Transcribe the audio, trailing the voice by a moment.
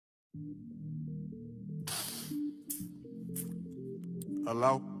Hello?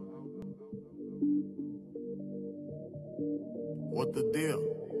 What the deal?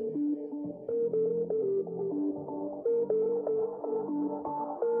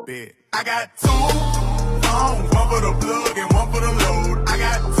 Bet. I got two phones, one for the plug and one for the load. I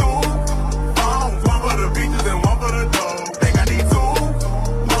got two phones, one for the bitches and one for the dough. Think I need two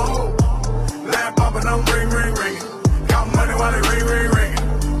more. Line popping, I'm ring, ring, ringing. Count money while it ring, ring, ringing.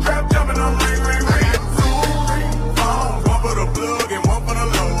 Trap jumping, I'm ring, ring, ringing. I got two phones, one for the plug and one for the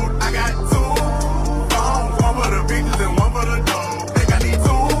load. I got two phones, one for the bitches and one for the dough. Think I need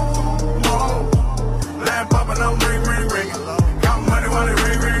two more. Line popping, I'm ring, ring, ringing. Count money while it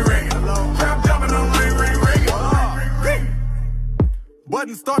ring, ring, ringing. Trap jumping, I'm ring, ring, ringing.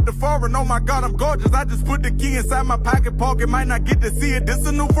 Button start to foreign, oh my God, I'm gorgeous. I just put the key inside my pocket, might not get to see it. This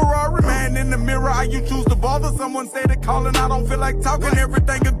a new Ferrari, man in the mirror. How you choose to bother? Someone say they calling, I don't feel like talking.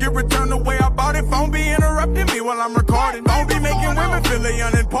 Everything will get returned the way I bought it. Phone be interrupting me while I'm recording. Phone be making women feel they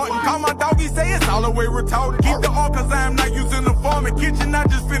unimportant. Call my doggy, say it's all the way retarded. Keep the all cause I am not using the form. In kitchen, I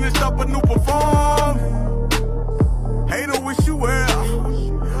just finished up a new perform. Hater wish you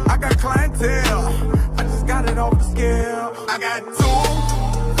well. I got clientele. I just got it off the scale. I got two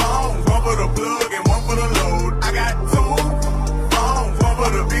phones, one for the plug and one for the load. I got two phones, one for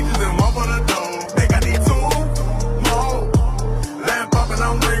the bitches and one for the dough. Think I need two more. Line popping,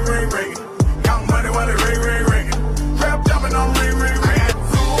 I'm ring, ring, ringing. Count money while it ring, ring, ringing. Trap jumping, I'm ring, ring, ringing. I got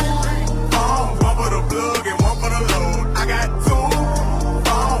two phones, one for the plug and one for the load. I got two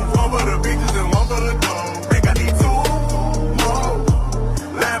phones, one for the bitches and one for the dough. Think I need two more.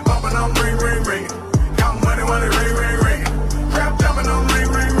 Line popping, I'm ring, ring, ringing. Count money while it ring, ring, ringing. Trap jumping, I'm ring,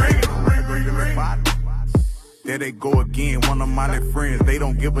 ring, ringing. Ring, ring, ring. There they go again, one of my friends. They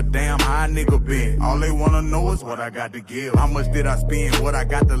don't give a damn how a nigga been. All they wanna know is what I got to give. How much did I spend, what I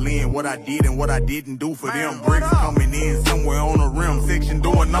got to lend, what I did and what I didn't do for them. Bricks coming in somewhere on the rim. Section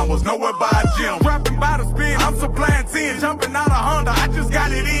doing numbers, nowhere by a gym. Dropping by the spin, I'm supplying 10. Jumping out of Honda, I just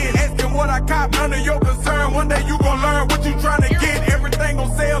got it in. Asking what I cop, none of your concern. One day you gon' learn what you tryna get. Everything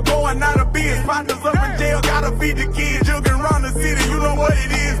gon' sell, going out of biz. Partners up in jail, gotta feed the kids. Jugging around the city, you know what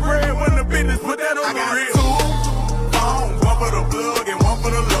it is. Bread when the business, put that on the real. One for the plug and one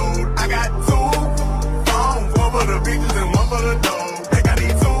for the load. I got two phones, one for the bitches and one for the dough. Think I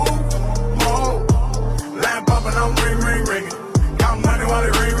need two more. Line popping, I'm ring, ring, ringing. Count money while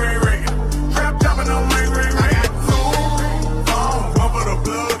it ring, ring, ringing. Trap jumping, I'm ring, ring, ringing. I got two phones, one for the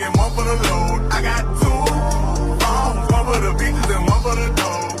plug and one for the load. I got two phones, one for the bitches and one for the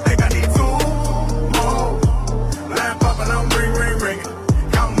dough. Think I need two more. Line popping, I'm ring, ring, ringing.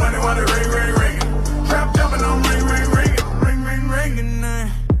 Count money while it ring, ring, ringing. Trap jumping, I'm ring, ring, ringing.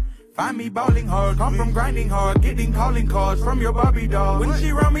 Find me bowling hard, come from grinding hard, getting calling cards from your Barbie doll. When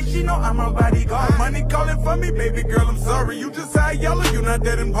she around me, she know I'm a bodyguard. Money calling for me, baby girl, I'm sorry. You just high yellow, you not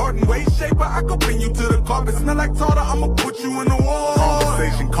that important. Waist shaper, I could pin you to the carpet. Smell like tartar, I'ma put you in the wall.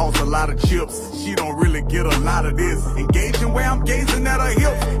 Conversation costs a lot of chips. She don't really get a lot of this. Engaging where I'm gazing at her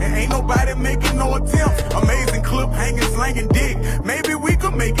hips, and ain't nobody making no attempts. Amazing clip, hanging, slanging dick. Maybe we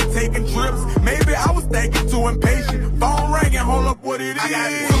could make it taking trips. Maybe I was thinking too impatient. Phone ringing, hold up what it is. I got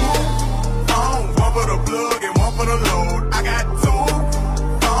two phones, one for the plug and one for the load. I got